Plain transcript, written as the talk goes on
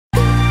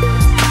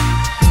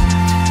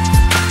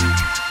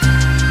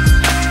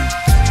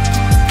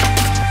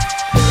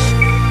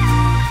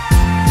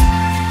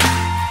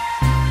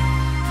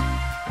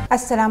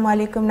السلام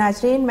علیکم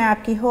ناظرین، میں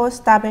آپ کی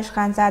ہوسٹ تابش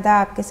خانزادہ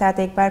آپ کے ساتھ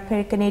ایک بار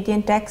پھر کینیڈین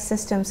ٹیکس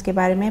سسٹمز کے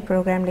بارے میں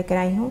پروگرام لے کر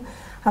آئی ہوں۔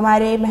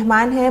 ہمارے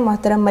مہمان ہیں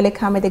محترم ملک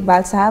حامد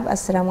اقبال صاحب،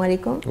 السلام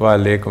علیکم۔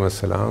 وعلیکم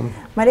السلام۔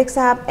 ملک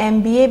صاحب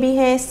MBA بھی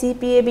ہیں،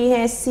 CPA بھی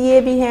ہیں،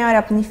 CA بھی ہیں اور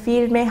اپنی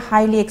فیلڈ میں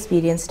ہائیلی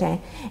ایکسپیرینسڈ ہیں۔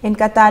 ان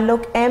کا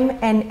تعلق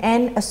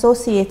M&N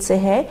ایسوسیٹس سے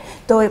ہے،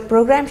 تو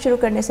پروگرام شروع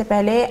کرنے سے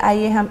پہلے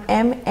آئیے ہم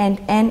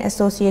M&N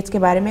ایسوسیٹس کے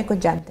بارے میں کچھ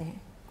جانتے ہیں۔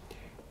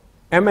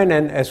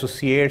 M&N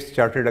ایسوسیٹس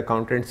چارٹرڈ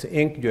اکاؤنٹنٹس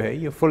انک جو ہے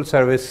یہ فل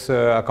سروس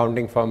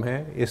اکاؤنٹنگ فرم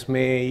ہے۔ اس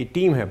میں یہ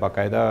ٹیم ہے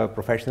باقاعدہ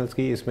پروفیشنلز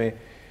کی، اس میں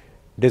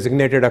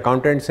ڈیزگنیٹڈ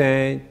اکاؤنٹنٹس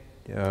ہیں،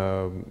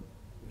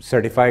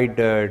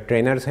 سرٹیفائیڈ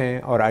ٹرینرز ہیں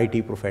اور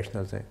IT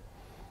پروفیشنلز ہیں۔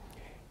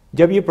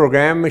 جب یہ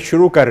پروگرام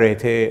شروع کر رہے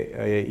تھے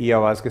ای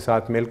آواز کے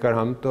ساتھ مل کر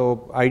ہم، تو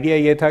آئیڈیا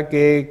یہ تھا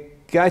کہ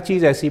کیا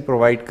چیز ایسی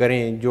پرووائڈ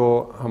کریں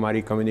جو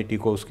ہماری کمیونٹی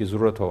کو اس کی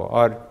ضرورت ہو،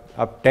 اور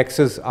اب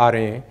ٹیکسز آ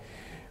رہے ہیں،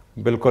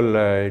 بالکل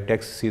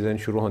ٹیکس سیزن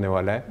شروع ہونے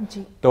والا ہے،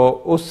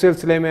 تو اس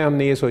سلسلے میں ہم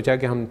نے یہ سوچا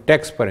کہ ہم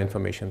ٹیکس پر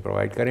انفارمیشن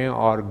پرووائڈ کریں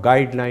اور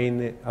گائیڈ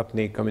لائن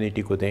اپنی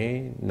کمیونٹی کو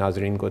دیں،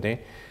 ناظرین کو دیں،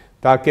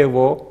 تاکہ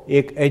وہ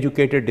ایک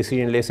ایجوکیٹڈ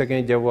ڈیسیجن لے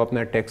سکیں جب وہ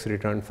اپنا ٹیکس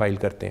ریٹرن فائل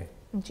کرتے ہیں۔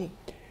 جی،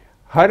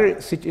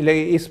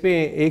 اس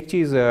میں ایک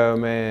چیز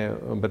میں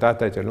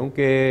بتاتا چلوں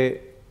کہ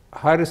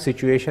ہر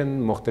سچویشن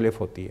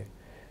مختلف ہوتی ہے،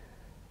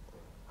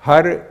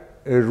 ہر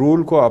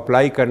رول کو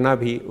اپلائی کرنا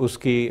بھی اس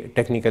کی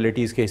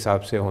ٹیکنیکلٹیز کے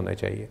حساب سے ہونا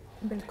چاہیے۔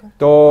 بالکل۔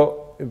 تو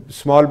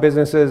اسمال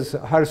بزنسز،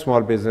 ہر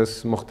اسمال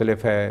بزنس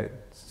مختلف ہے،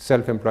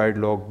 سیلف امپلائڈ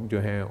لوگ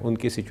جو ہیں ان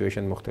کی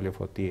سچویشن مختلف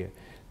ہوتی ہے،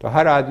 تو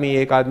ہر آدمی،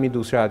 ایک آدمی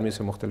دوسرے آدمی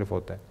سے مختلف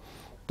ہوتا ہے۔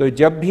 تو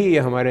جب بھی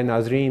ہمارے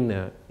ناظرین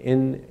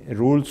ان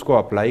رولز کو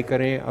اپلائی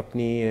کریں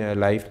اپنی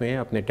لائف میں،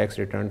 اپنے ٹیکس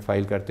ریٹرن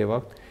فائل کرتے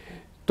وقت،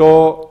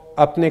 تو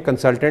اپنے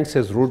کنسلٹنٹ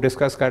سے ضرور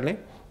ڈسکس کر لیں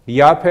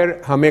یا پھر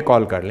ہمیں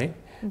کال کر لیں۔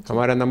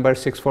 ہمارا نمبر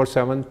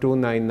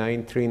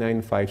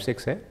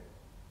 6472993956 ہے،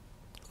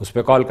 اس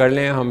پہ کال کر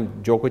لیں، ہم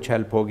جو کچھ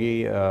ہیلپ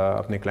ہوگی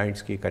اپنے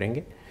کلائنٹس کی کریں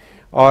گے۔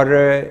 اور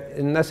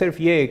نہ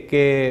صرف یہ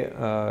کہ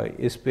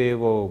اس پہ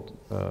وہ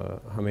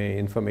ہمیں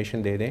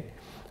انفارمیشن دے دیں،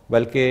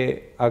 بلکہ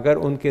اگر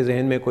ان کے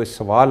ذہن میں کوئی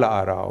سوال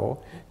آ رہا ہو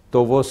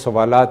تو وہ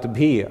سوالات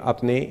بھی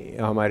اپنے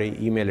ہمارے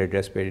ای میل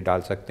ایڈریس پہ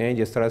ڈال سکتے ہیں۔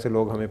 جس طرح سے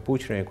لوگ ہمیں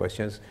پوچھ رہے ہیں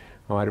کویشچنس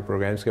ہمارے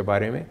پروگرامز کے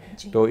بارے میں،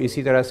 تو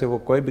اسی طرح سے وہ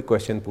کوئی بھی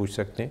کویشچن پوچھ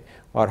سکتے ہیں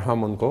اور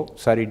ہم ان کو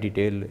ساری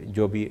ڈیٹیل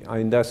جو بھی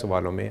آئندہ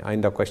سوالوں میں،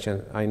 آئندہ کویشچن،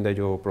 آئندہ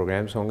جو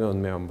پروگرامز ہوں گے ان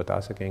میں ہم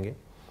بتا سکیں گے۔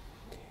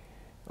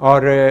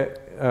 اور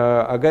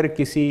اگر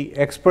کسی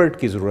ایکسپرٹ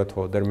کی ضرورت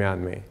ہو درمیان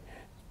میں،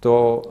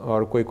 تو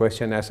اور کوئی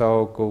کویشچن ایسا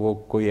ہو کہ وہ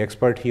کوئی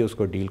ایکسپرٹ ہی اس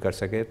کو ڈیل کر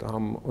سکے، تو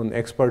ہم ان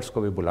ایکسپرٹس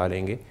کو بھی بلا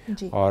لیں گے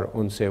اور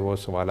ان سے وہ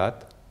سوالات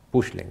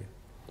پوچھ لیں گے۔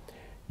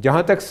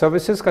 جہاں تک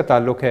سروسز کا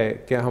تعلق ہے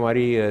کہ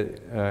ہماری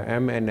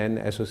M&N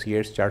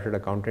ایسوسیٹس چارٹرڈ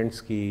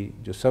اکاؤنٹنٹس کی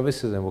جو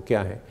سروسز ہیں وہ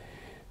کیا ہیں،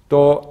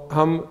 تو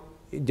ہم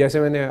جیسے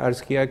میں نے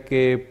عرض کیا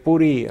کہ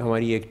پوری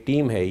ہماری ایک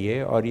ٹیم ہے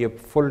یہ، اور یہ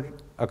فل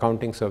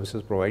اکاؤنٹنگ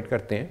سروسز پرووائڈ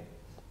کرتے ہیں۔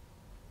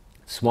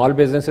 اسمال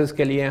بزنسز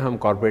کے لیے ہم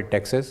کارپوریٹ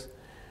ٹیکسز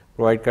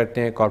پرووائڈ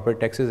کرتے ہیں، کارپوریٹ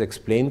ٹیکسز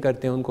ایکسپلین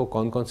کرتے ہیں ان کو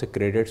کون کون سے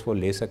کریڈٹس وہ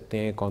لے سکتے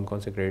ہیں، کون کون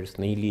سے کریڈٹس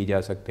نہیں لیے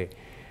جا سکتے۔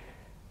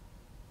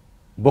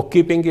 بک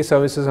کیپنگ کی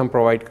سروسز ہم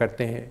پرووائڈ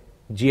کرتے ہیں،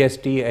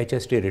 GST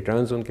HST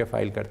ریٹرنز ان کے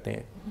فائل کرتے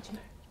ہیں،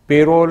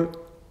 پے رول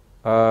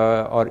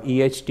اور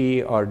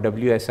EHT اور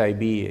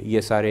WSIB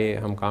یہ سارے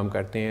ہم کام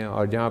کرتے ہیں۔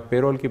 اور جہاں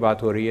پے رول کی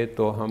بات ہو رہی ہے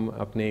تو ہم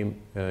اپنے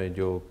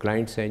جو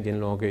کلائنٹس ہیں، جن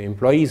لوگوں کے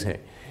امپلائیز ہیں،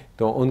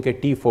 تو ان کے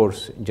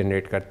T4s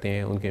جنریٹ کرتے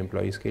ہیں ان کے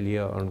امپلائیز کے لیے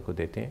اور ان کو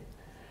دیتے ہیں۔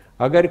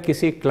 اگر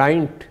کسی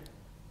کلائنٹ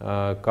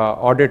کا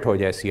آڈٹ ہو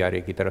جائے CRA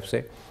کی طرف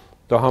سے،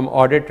 تو ہم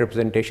آڈٹ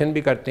ریپرزنٹیشن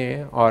بھی کرتے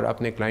ہیں اور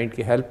اپنے کلائنٹ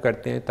کی ہیلپ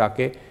کرتے ہیں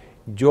تاکہ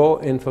جو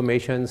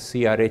انفارمیشن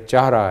CRA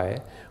چاہ رہا ہے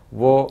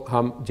وہ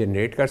ہم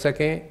جنریٹ کر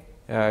سکیں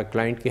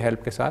کلائنٹ کی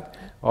ہیلپ کے ساتھ،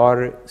 اور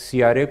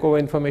CRA کو وہ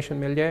انفارمیشن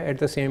مل جائے،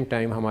 ایٹ دا سیم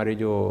ٹائم ہمارے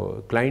جو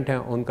کلائنٹ ہیں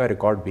ان کا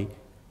ریکارڈ بھی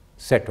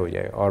سیٹ ہو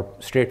جائے اور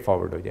اسٹریٹ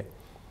فارورڈ ہو جائے۔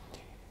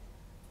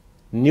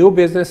 نیو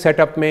بزنس سیٹ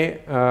اپ میں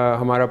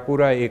ہمارا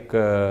پورا ایک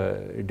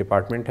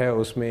ڈپارٹمنٹ ہے،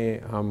 اس میں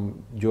ہم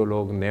جو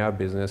لوگ نیا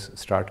بزنس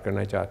سٹارٹ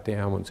کرنا چاہتے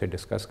ہیں ہم ان سے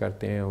ڈسکس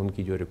کرتے ہیں ان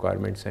کی جو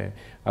ریکوائرمنٹس ہیں،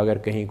 اگر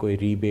کہیں کوئی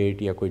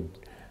ریبیٹ یا کوئی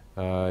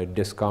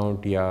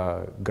ڈسکاؤنٹ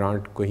یا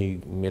گرانٹ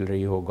کہیں مل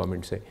رہی ہو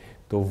گورنمنٹ سے،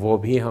 تو وہ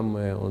بھی ہم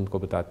ان کو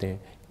بتاتے ہیں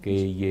کہ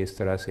یہ اس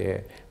طرح سے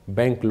ہے۔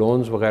 بینک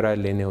لونز وغیرہ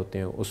لینے ہوتے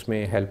ہیں اس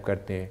میں ہیلپ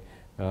کرتے ہیں،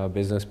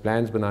 بزنس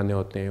پلانز بنانے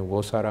ہوتے ہیں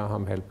وہ سارا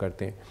ہم ہیلپ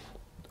کرتے ہیں،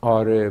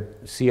 اور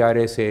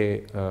CRA سے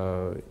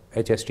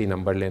HST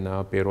نمبر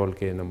لینا، پے رول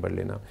کے نمبر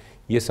لینا،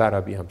 یہ سارا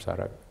بھی ہم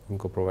سارا ان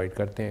کو پرووائڈ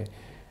کرتے ہیں۔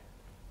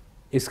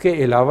 اس کے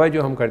علاوہ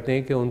جو ہم کرتے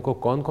ہیں کہ ان کو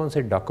کون کون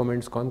سے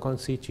ڈاکومنٹس، کون کون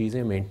سی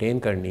چیزیں مینٹین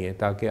کرنی ہے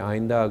تاکہ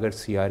آئندہ اگر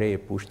CRA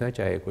پوچھنا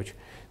چاہے کچھ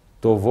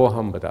تو وہ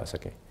ہم بتا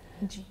سکیں،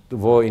 تو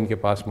وہ ان کے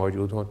پاس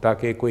موجود ہوں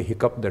تاکہ کوئی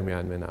ہکپ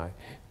درمیان میں نہ آئے،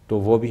 تو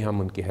وہ بھی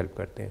ہم ان کی ہیلپ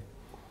کرتے ہیں۔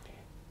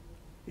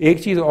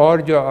 ایک چیز اور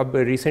جو اب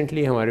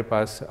ریسنٹلی ہمارے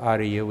پاس آ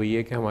رہی ہے وہ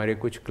یہ کہ ہمارے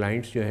کچھ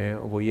کلائنٹس جو ہیں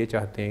وہ یہ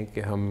چاہتے ہیں کہ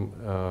ہم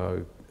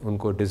ان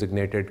کو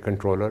ڈیزگنیٹڈ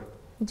کنٹرولر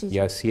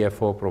یا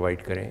CFO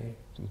پرووائڈ کریں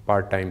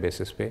پارٹ ٹائم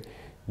بیسس پہ،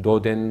 2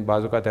 دن،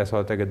 بعض اوقات ایسا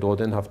ہوتا ہے کہ 2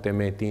 دن ہفتے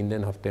میں، 3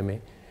 دن ہفتے میں،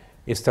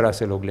 اس طرح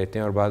سے لوگ لیتے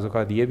ہیں. اور بعض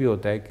اوقات یہ بھی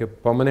ہوتا ہے کہ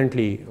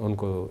پرماننٹلی ان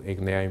کو ایک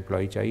نیا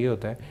امپلائی چاہیے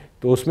ہوتا ہے،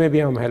 تو اس میں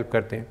بھی ہم ہیلپ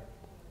کرتے ہیں.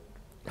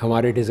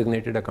 ہمارے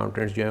ڈیزگنیٹڈ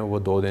اکاؤنٹنٹس جو ہیں وہ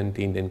 2 دن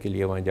 3 دن کے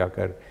لیے وہاں جا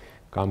کر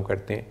کام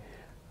کرتے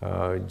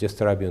ہیں، جس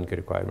طرح بھی ان کی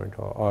ریکوائرمنٹ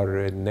ہو. اور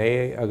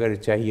نئے اگر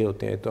چاہیے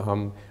ہوتے ہیں تو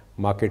ہم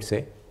مارکیٹ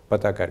سے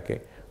پتہ کر کے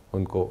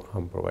ان کو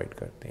ہم پرووائڈ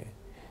کرتے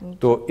ہیں.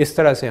 تو اس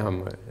طرح سے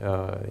ہم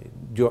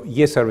جو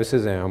یہ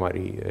سروسز ہیں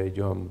ہماری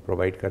جو ہم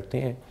پرووائڈ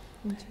کرتے ہیں.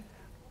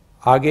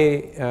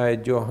 آگے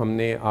جو ہم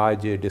نے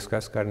آج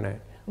ڈسکس کرنا ہے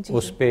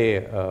اس پہ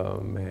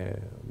میں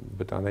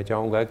بتانا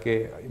چاہوں گا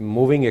کہ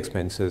موونگ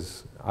ایکسپینسز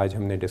آج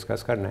ہم نے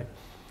ڈسکس کرنا ہے.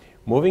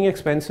 موونگ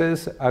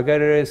ایکسپینسز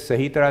اگر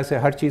صحیح طرح سے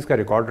ہر چیز کا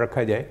ریکارڈ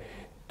رکھا جائے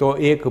تو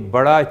ایک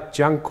بڑا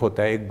چنک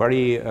ہوتا ہے، ایک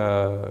بڑی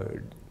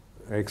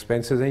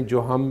ایکسپینسز ہیں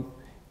جو ہم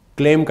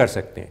کلیم کر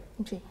سکتے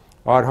ہیں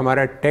اور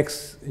ہمارا ٹیکس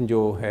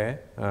جو ہے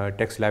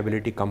ٹیکس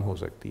لائبلٹی کم ہو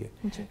سکتی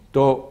ہے.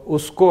 تو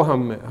اس کو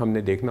ہم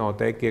نے دیکھنا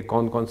ہوتا ہے کہ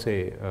کون کون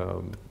سے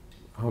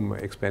ہم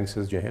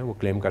ایکسپینسز جو ہیں وہ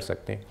کلیم کر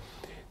سکتے ہیں.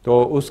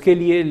 تو اس کے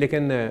لیے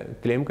لیکن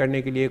کلیم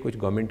کرنے کے لیے کچھ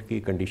گورنمنٹ کی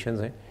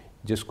کنڈیشنز ہیں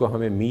جس کو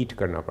ہمیں میٹ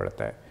کرنا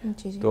پڑتا ہے.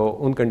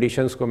 تو ان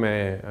کنڈیشنز کو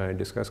میں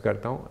ڈسکس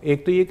کرتا ہوں.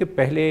 ایک تو یہ کہ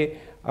پہلے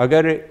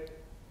اگر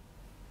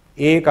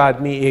ایک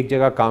آدمی ایک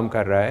جگہ کام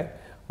کر رہا ہے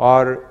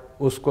اور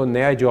اس کو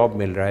نیا جاب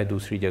مل رہا ہے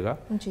دوسری جگہ،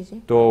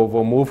 تو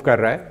وہ موو کر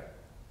رہا ہے،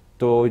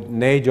 تو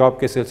نئے جاب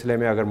کے سلسلے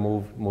میں اگر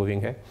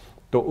موونگ ہے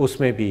تو اس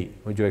میں بھی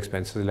جو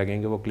ایکسپینسز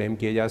لگیں گے وہ کلیم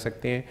کیے جا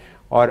سکتے ہیں.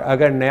 اور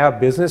اگر نیا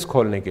بزنس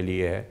کھولنے کے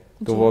لیے ہے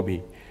تو وہ بھی.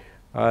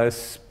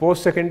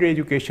 پوسٹ سیکنڈری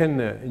ایجوکیشن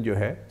جو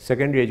ہے،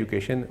 سیکنڈری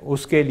ایجوکیشن،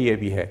 اس کے لیے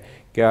بھی ہے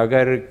کہ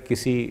اگر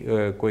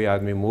کوئی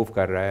آدمی موو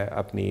کر رہا ہے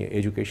اپنی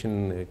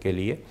ایجوکیشن کے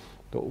لیے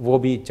تو وہ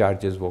بھی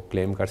چارجز وہ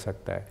کلیم کر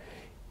سکتا ہے.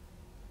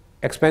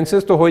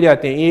 ایکسپینسز تو ہو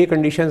جاتے ہیں، یہ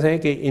کنڈیشنز ہیں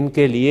کہ ان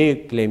کے لیے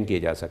کلیم کیا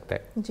جا سکتا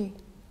ہے.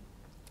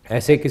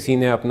 ایسے کسی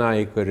نے اپنا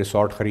ایک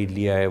ریسورٹ خرید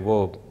لیا ہے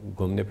وہ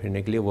گھومنے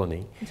پھرنے کے لیے، وہ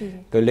نہیں.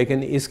 تو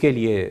لیکن اس کے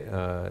لیے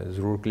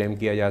ضرور کلیم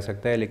کیا جا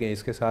سکتا ہے، لیکن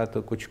اس کے ساتھ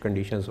کچھ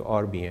کنڈیشنز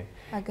اور بھی ہیں.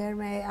 اگر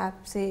میں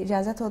آپ سے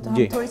اجازت ہو تو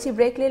ہم تھوڑی سی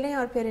بریک لے لیں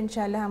اور پھر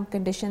انشاءاللہ ہم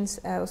کنڈیشنز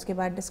اس کے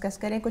بعد ڈسکس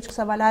کریں. کچھ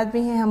سوالات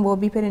بھی ہیں، ہم وہ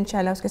بھی پھر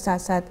انشاءاللہ اس کے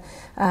ساتھ ساتھ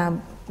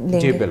لیں گے.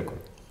 جی بالکل.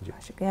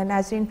 شکریہ.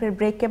 ناظرین، پھر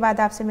بریک کے بعد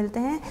آپ سے ملتے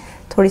ہیں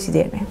تھوڑی سی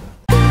دیر میں.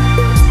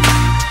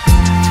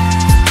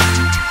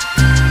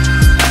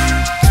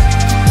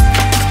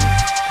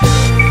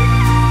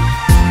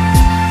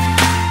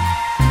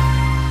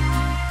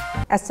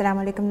 السلام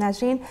علیکم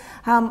ناظرین،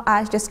 ہم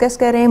آج ڈسکس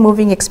کر رہے ہیں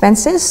موونگ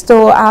ایکسپینسز.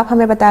 تو آپ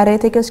ہمیں بتا رہے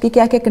تھے کہ اس کی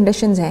کیا کیا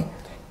کنڈیشنز ہیں.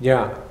 جی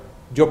ہاں،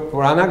 جو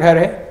پرانا گھر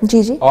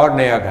ہے اور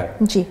نیا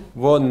گھر،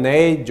 وہ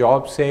نئے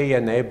جاب سے یا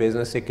نئے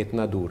بزنس سے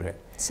کتنا دور ہے.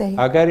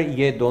 اگر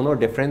یہ دونوں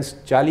ڈفرینس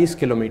 40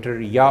 کلومیٹر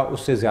یا اس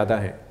سے زیادہ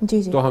ہیں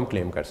تو ہم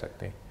کلیم کر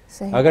سکتے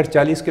ہیں. اگر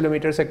 40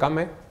 کلومیٹر سے کم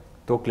ہے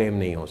تو کلیم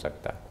نہیں ہو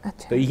سکتا.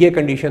 تو یہ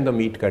کنڈیشن تو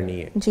میٹ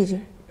کرنی ہے.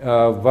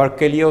 ورک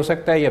کے لیے ہو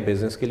سکتا ہے یا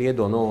بزنس کے لیے،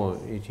 دونوں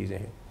یہ چیزیں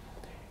ہیں.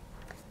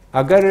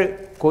 اگر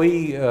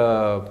کوئی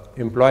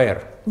امپلائر،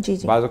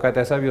 بعض اوقات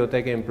ایسا بھی ہوتا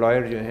ہے کہ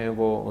امپلائر جو ہیں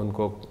وہ ان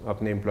کو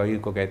اپنے امپلائی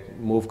کو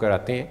موو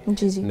کراتے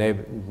ہیں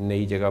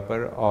نئی جگہ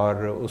پر اور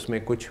اس میں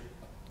کچھ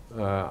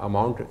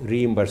اماؤنٹ ری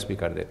ایمبرس بھی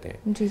کر دیتے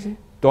ہیں.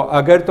 تو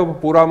اگر تو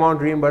پورا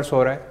اماؤنٹ ری ایمبرس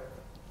ہو رہا ہے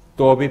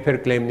تو بھی پھر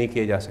کلیم نہیں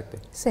کیے جا سکتے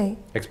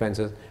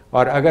ایکسپینسز.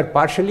 اور اگر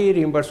پارشلی ری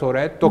ایمبرس ہو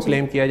رہا ہے تو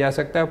کلیم کیا جا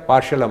سکتا ہے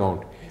پارشل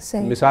اماؤنٹ.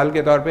 مثال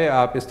کے طور پہ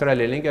آپ اس طرح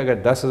لے لیں کہ اگر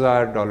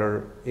 $10,000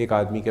 ایک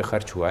آدمی کے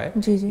خرچ ہوا ہے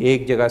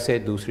ایک جگہ سے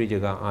دوسری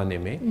جگہ آنے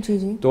میں،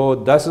 تو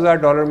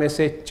 $10,000 میں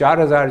سے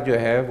 4,000 جو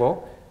ہے وہ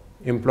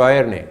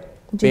امپلائر نے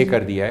پے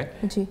کر دیا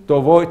ہے،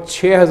 تو وہ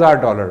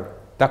 $6,000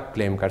 تک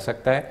کلیم کر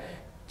سکتا ہے.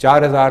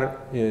 4,000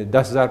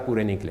 10,000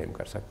 پورے نہیں کلیم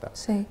کر سکتا.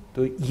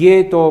 تو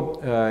یہ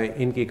تو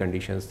ان کی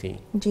کنڈیشنز تھیں.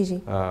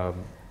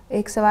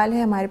 ایک سوال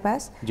ہے ہمارے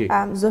پاس.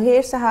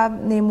 زہیر صاحب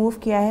نے موو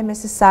کیا ہے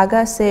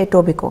مسیساگا سے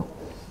ٹوبیکو،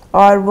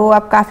 اور وہ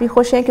اب کافی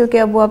خوش ہیں کیونکہ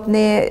اب وہ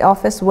اپنے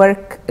آفس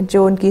ورک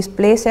جو ان کی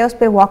پلیس ہے اس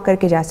پہ واک کر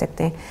کے جا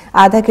سکتے ہیں.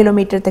 0.5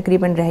 کلومیٹر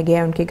تقریباً رہ گیا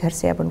ہے ان کے گھر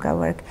سے اب ان کا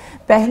ورک.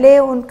 پہلے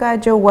ان کا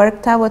جو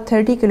ورک تھا وہ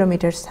 30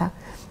 کلومیٹرز تھا.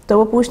 تو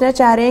وہ پوچھنا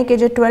چاہ رہے ہیں کہ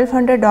جو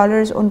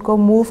 $1,200 ان کو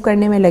موو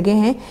کرنے میں لگے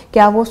ہیں،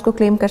 کیا وہ اس کو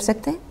کلیم کر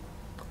سکتے ہیں؟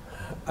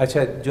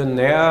 اچھا، جو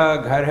نیا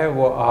گھر ہے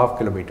وہ 0.5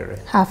 کلومیٹر ہے.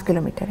 0.5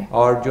 کلومیٹر ہے.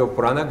 اور جو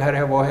پرانا گھر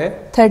ہے وہ ہے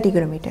 30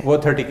 کلومیٹر. وہ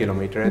 30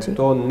 کلومیٹر ہے.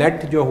 تو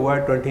نیٹ جو ہوا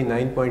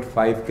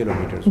 29.5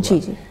 کلومیٹر. جی.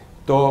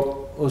 تو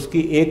اس کی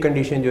ایک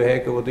کنڈیشن جو ہے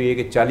کہ وہ تو یہ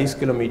کہ 40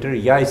 کلومیٹر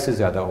یا اس سے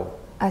زیادہ ہو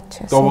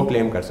اچھا تو وہ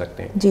کلیم کر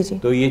سکتے ہیں. جی.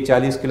 تو یہ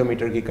 40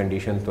 کلومیٹر کی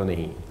کنڈیشن تو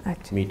نہیں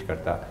میٹ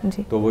کرتا،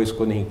 تو وہ اس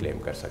کو نہیں کلیم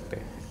کر سکتے.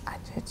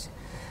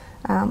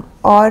 اچھا.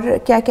 اور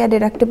کیا کیا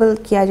ڈیڈکٹیبل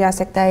کیا جا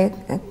سکتا ہے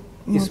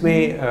اس میں؟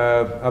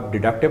 اب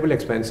ڈیڈکٹیبل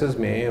ایکسپینسز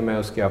میں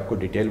اس کی آپ کو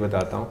ڈیٹیل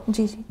بتاتا ہوں.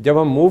 جی.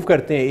 جب ہم موو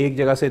کرتے ہیں ایک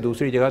جگہ سے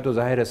دوسری جگہ تو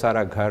ظاہر ہے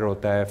سارا گھر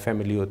ہوتا ہے،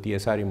 فیملی ہوتی ہے،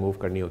 ساری موو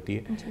کرنی ہوتی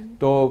ہے.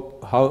 تو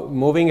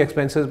موونگ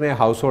ایکسپینسز میں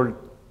ہاؤس ہولڈ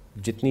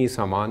جتنی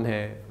سامان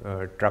ہے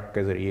ٹرک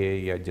کے ذریعے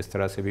یا جس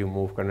طرح سے بھی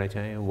موو کرنا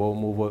چاہیں وہ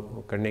موو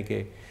کرنے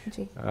کے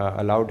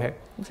الاؤڈ ہے.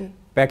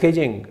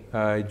 پیکیجنگ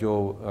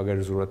جو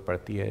اگر ضرورت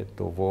پڑتی ہے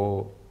تو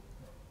وہ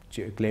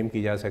کلیم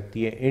کی جا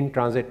سکتی ہے. ان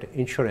ٹرانزٹ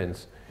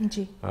انشورنس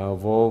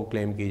وہ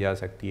کلیم کی جا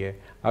سکتی ہے.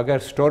 اگر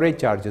اسٹوریج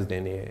چارجز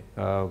دینے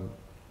ہیں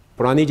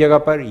پرانی جگہ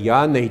پر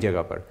یا نئی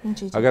جگہ پر,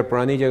 اگر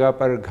پرانی جگہ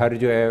پر گھر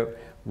جو ہے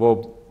وہ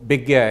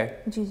بک گیا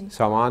ہے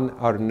سامان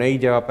اور نئی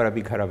جگہ پر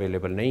ابھی گھر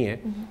اویلیبل نہیں ہے,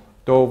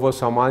 تو وہ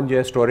سامان جو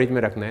ہے اسٹوریج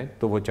میں رکھنا ہے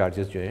تو وہ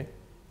چارجز جو ہیں,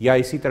 یا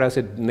اسی طرح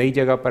سے نئی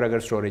جگہ پر اگر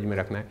اسٹوریج میں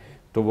رکھنا ہے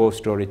تو وہ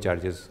اسٹوریج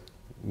چارجز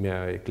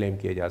کلیم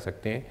کیے جا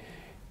سکتے ہیں.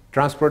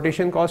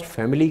 ٹرانسپورٹیشن کاسٹ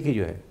فیملی کی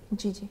جو ہے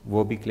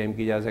وہ بھی کلیم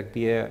کی جا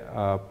سکتی ہے.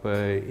 آپ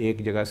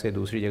ایک جگہ سے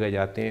دوسری جگہ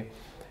جاتے ہیں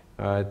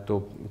تو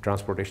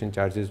ٹرانسپورٹیشن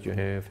چارجز جو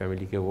ہیں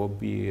فیملی کے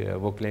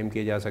وہ کلیم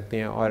کیے جا سکتے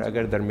ہیں. اور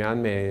اگر درمیان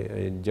میں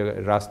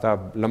راستہ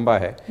لمبا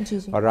ہے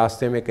اور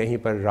راستے میں کہیں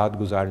پر رات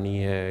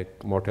گزارنی ہے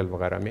موٹل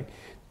وغیرہ میں,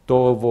 تو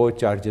وہ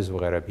چارجز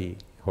وغیرہ بھی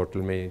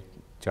ہوٹل میں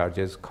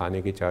چارجز,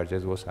 کھانے کے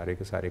چارجز وہ سارے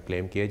کے سارے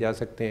کلیم کیے جا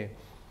سکتے ہیں.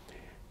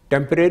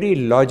 ٹیمپریری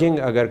لاجنگ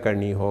اگر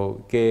کرنی ہو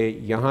کہ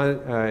یہاں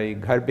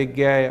گھر بک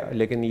گیا ہے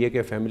لیکن یہ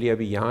کہ فیملی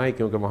ابھی یہاں ہے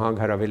کیونکہ وہاں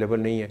گھر اویلیبل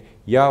نہیں ہے,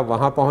 یا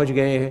وہاں پہنچ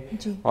گئے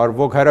ہیں اور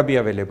وہ گھر ابھی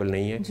اویلیبل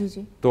نہیں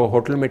ہے تو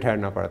ہوٹل میں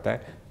ٹھہرنا پڑتا ہے,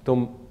 تو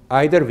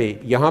آئدر وے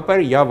یہاں پر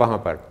یا وہاں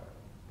پر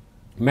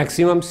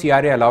میکسیمم سی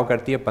آر اے الاؤ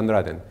کرتی ہے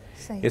 15 دن.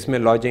 اس میں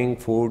لاجنگ,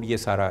 فوڈ, یہ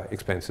سارا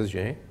ایکسپینسز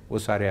جو ہیں وہ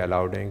سارے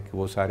الاؤڈ ہیں کہ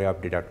وہ سارے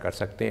آپ ڈیڈکٹ کر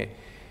سکتے ہیں.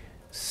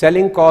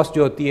 سیلنگ کاسٹ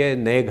جو ہوتی ہے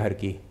نئے گھر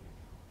کی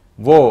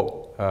وہ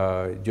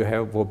جو ہے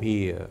وہ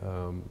بھی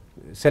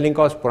سیلنگ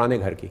کاسٹ پرانے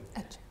گھر کی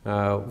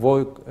وہ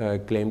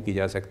کلیم کی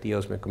جا سکتی ہے.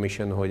 اس میں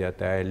کمیشن ہو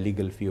جاتا ہے,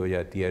 لیگل فی ہو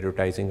جاتی ہے,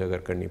 ایڈورٹائزنگ اگر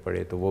کرنی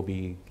پڑے تو وہ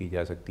بھی کی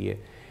جا سکتی ہے.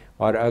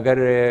 اور اگر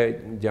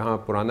جہاں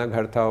پرانا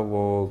گھر تھا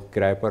وہ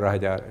کرائے پر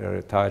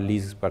تھا,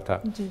 لیز پر تھا,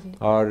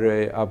 اور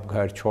اب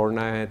گھر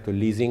چھوڑنا ہے تو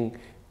لیزنگ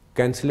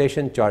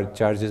کینسلیشن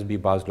چارجز بھی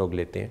بعض لوگ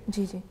لیتے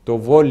ہیں, تو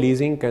وہ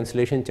لیزنگ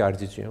کینسلیشن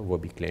چارجز جو ہیں وہ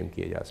بھی کلیم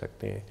کیے جا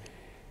سکتے ہیں.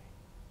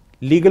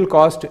 لیگل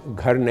کاسٹ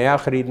گھر نیا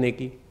خریدنے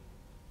کی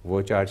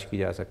وہ چارج کی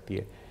جا سکتی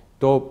ہے.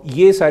 تو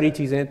یہ ساری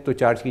چیزیں تو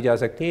چارج کی جا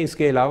سکتی ہیں. اس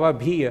کے علاوہ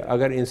بھی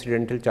اگر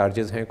انسیڈنٹل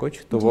چارجز ہیں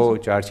کچھ تو وہ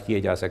چارج کیے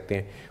جا سکتے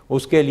ہیں.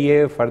 اس کے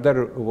لیے فردر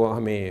وہ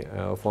ہمیں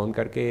فون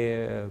کر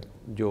کے,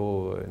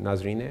 جو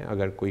ناظرین ہیں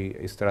اگر کوئی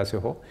اس طرح سے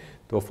ہو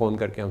تو فون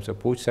کر کے ہم سے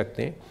پوچھ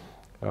سکتے ہیں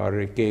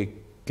اور کہ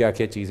کیا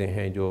کیا چیزیں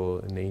ہیں جو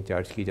نہیں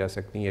چارج کی جا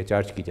سکتی ہیں یا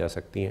چارج کی جا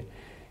سکتی ہیں.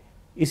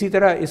 اسی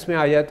طرح اس میں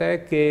آ جاتا ہے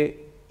کہ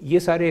یہ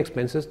سارے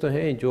ایکسپینسز تو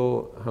ہیں جو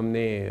ہم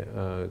نے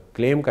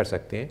کلیم کر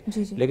سکتے ہیں,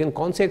 لیکن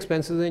کون سے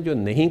ایکسپینسز ہیں جو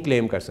نہیں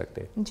کلیم کر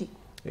سکتے.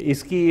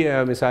 اس کی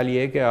مثال یہ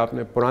ہے کہ آپ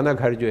نے پرانا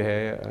گھر جو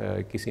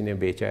ہے کسی نے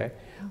بیچا ہے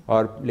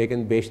اور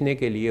لیکن بیچنے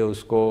کے لیے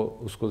اس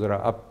کو ذرا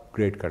اپ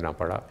گریڈ کرنا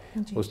پڑا,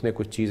 اس نے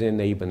کچھ چیزیں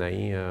نئی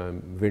بنائیں,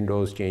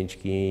 ونڈوز چینج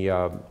کیں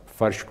یا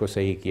فرش کو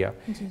صحیح کیا,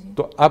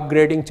 تو اپ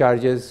گریڈنگ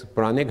چارجز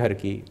پرانے گھر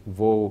کی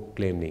وہ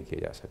کلیم نہیں کیے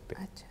جا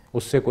سکتے.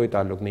 اس سے کوئی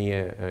تعلق نہیں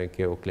ہے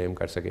کہ وہ کلیم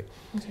کر سکے.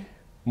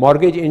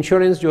 مارگیج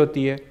انشورنس جو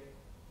ہوتی ہے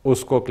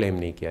اس کو کلیم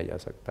نہیں کیا جا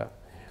سکتا.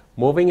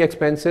 موونگ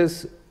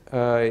ایکسپینسز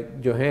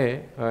جو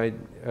ہیں,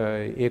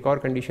 ایک اور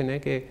کنڈیشن ہے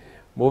کہ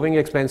موونگ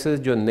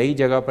ایکسپینسز جو نئی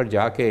جگہ پر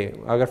جا کے,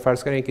 اگر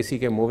فرض کریں کسی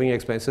کے موونگ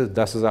ایکسپینسز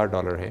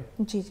 $10,000 ہیں,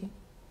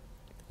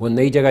 وہ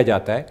نئی جگہ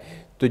جاتا ہے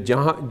تو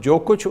جہاں جو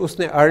کچھ اس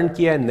نے ارن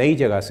کیا ہے نئی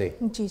جگہ سے,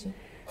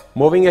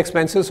 موونگ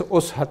ایکسپینسز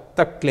اس حد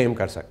تک کلیم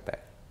کر سکتا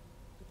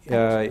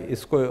ہے.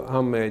 اس کو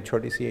ہم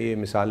چھوٹی سی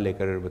مثال لے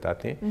کر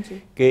بتاتے ہیں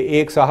کہ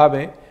ایک صاحب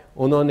ہیں,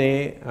 انہوں نے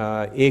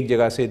ایک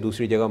جگہ سے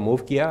دوسری جگہ موو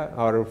کیا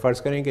اور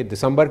فرض کریں کہ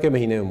دسمبر کے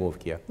مہینے میں موو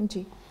کیا.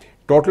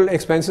 ٹوٹل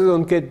ایکسپینسز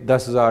ان کے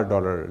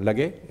 $10,000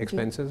 لگے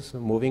ایکسپینسز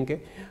موونگ کے,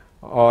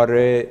 اور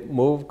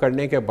موو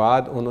کرنے کے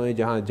بعد انہوں نے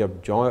جہاں جب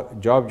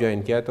جاب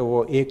جوائن کیا تو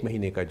وہ 1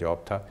 مہینے کا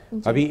جاب تھا,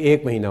 ابھی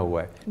 1 مہینہ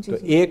ہوا ہے, تو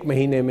 1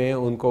 مہینے میں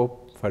ان کو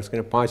فرض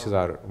کریں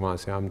 5,000 وہاں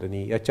سے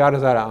آمدنی یا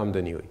 4,000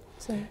 آمدنی ہوئی.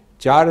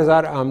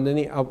 4,000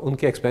 آمدنی, اب ان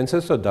کے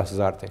ایکسپینسز تو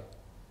 10,000 تھے,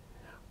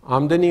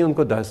 آمدنی ان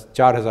کو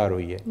 4,000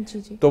 ہوئی ہے,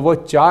 تو وہ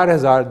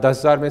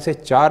 10,000 میں سے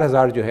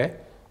 4,000 جو ہے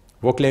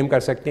وہ کلیم کر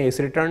سکتے ہیں اس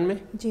ریٹرن میں,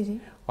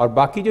 اور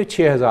باقی جو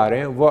 6,000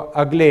 ہیں وہ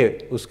اگلے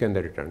اس کے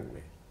اندر ریٹرن میں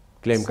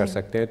کلیم کر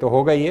سکتے ہیں. تو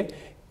ہوگا یہ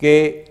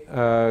کہ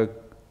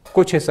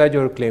کچھ حصہ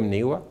جو کلیم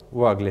نہیں ہوا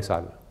وہ اگلے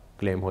سال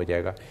کلیم ہو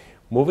جائے گا.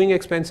 موونگ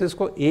ایکسپینسز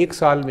کو 1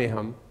 سال میں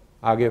ہم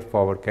آگے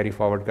کیری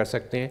فارورڈ کر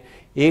سکتے ہیں,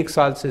 1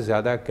 سال سے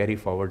زیادہ کیری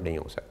فارورڈ نہیں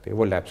ہو سکتے,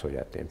 وہ لیپس ہو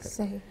جاتے ہیں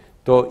پھر.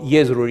 تو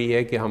یہ ضروری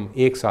ہے کہ ہم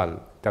 1 سال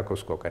تک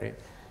اس کو کریں.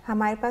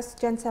 ہمارے پاس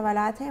چند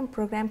سوالات ہیں,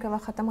 پروگرام کا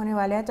وقت ختم ہونے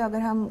والا ہے, تو اگر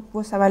ہم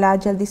وہ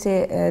سوالات جلدی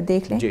سے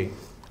دیکھ لیں.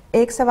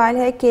 ایک سوال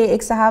ہے کہ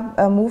ایک صاحب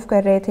موو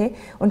کر رہے تھے,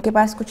 ان کے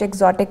پاس کچھ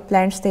ایگزاٹک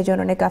پلانٹس تھے جو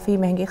انہوں نے کافی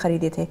مہنگے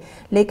خریدے تھے,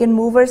 لیکن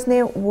موورز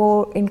نے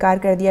وہ انکار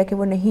کر دیا کہ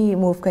وہ نہیں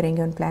موو کریں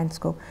گے ان پلانٹس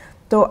کو,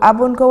 تو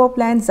اب ان کو وہ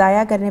پلانٹس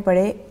ضائع کرنے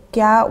پڑے,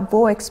 کیا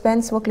وہ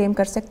ایکسپینس وہ کلیم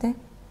کر سکتے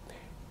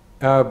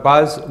ہیں؟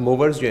 بعض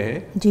موورز جو ہیں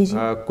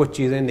کچھ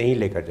چیزیں نہیں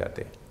لے کر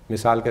جاتے,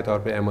 مثال کے طور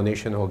پہ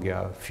ایمونیشن ہو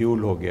گیا,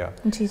 فیول ہو گیا,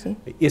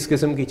 اس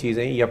قسم کی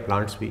چیزیں یا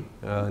پلانٹس بھی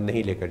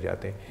نہیں لے کر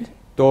جاتے,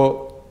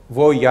 تو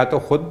وہ یا تو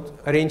خود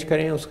ارینج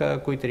کریں, اس کا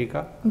کوئی طریقہ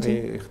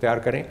اختیار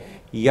کریں,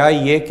 یا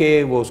یہ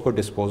کہ وہ اس کو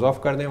ڈسپوز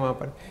آف کر دیں وہاں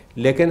پر.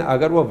 لیکن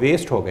اگر وہ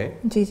ویسٹ ہو گئے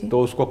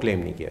تو اس کو کلیم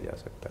نہیں کیا جا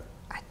سکتا.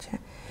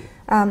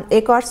 اچھا,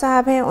 ایک اور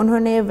صاحب ہیں, انہوں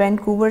نے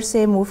وینکوور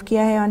سے موو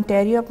کیا ہے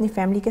آنٹیریو اپنی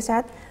فیملی کے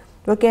ساتھ.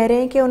 وہ کہہ رہے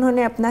ہیں کہ انہوں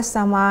نے اپنا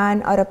سامان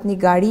اور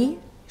اپنی گاڑی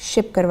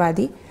شپ کروا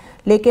دی,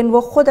 لیکن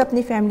وہ خود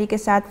اپنی فیملی کے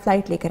ساتھ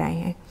فلائٹ لے کر آئے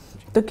ہیں.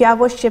 تو کیا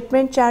وہ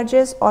شپمنٹ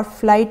چارجز اور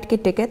فلائٹ کے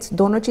ٹکٹس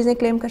دونوں چیزیں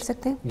کلیم کر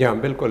سکتے ہیں؟ جی ہاں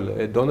بالکل,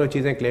 دونوں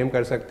چیزیں کلیم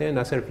کر سکتے ہیں.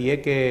 نہ صرف یہ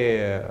کہ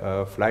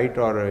فلائٹ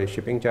اور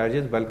شپنگ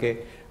چارجز, بلکہ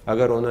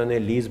اگر انہوں نے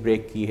لیز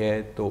بریک کی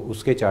ہے تو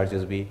اس کے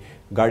چارجز بھی,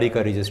 گاڑی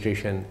کا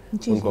رجسٹریشن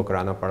ان کو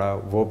کرانا پڑا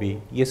وہ بھی,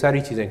 یہ ساری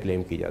چیزیں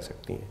کلیم کی جا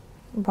سکتی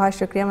ہیں. بہت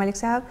شکریہ ملک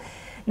صاحب.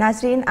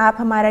 ناظرین, آپ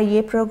ہمارا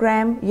یہ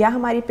پروگرام یا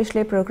ہماری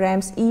پچھلے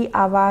پروگرامز ای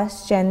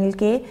آواز چینل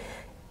کے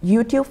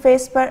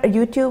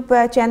یوٹیوب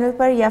چینل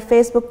پر یا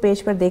فیس بک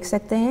پیج پر دیکھ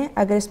سکتے ہیں.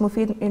 اگر اس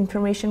مفید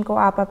انفارمیشن کو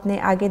آپ اپنے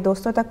آگے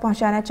دوستوں تک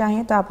پہنچانا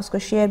چاہیں تو آپ اس کو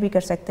شیئر بھی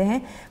کر سکتے ہیں.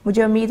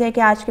 مجھے امید ہے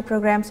کہ آج کے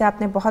پروگرام سے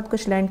آپ نے بہت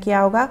کچھ لرن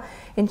کیا ہوگا.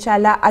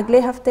 انشاءاللہ اگلے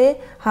ہفتے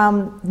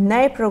ہم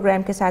نئے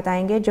پروگرام کے ساتھ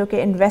آئیں گے جو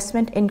کہ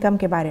انویسٹمنٹ انکم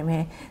کے بارے میں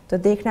ہے. تو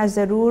دیکھنا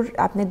ضرور,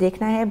 آپ نے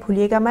دیکھنا ہے,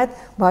 بھولیے گا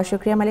مت. بہت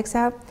شکریہ ملک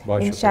صاحب.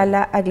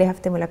 انشاءاللہ اگلے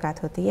ہفتے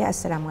ملاقات ہوتی ہے.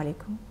 السلام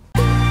علیکم.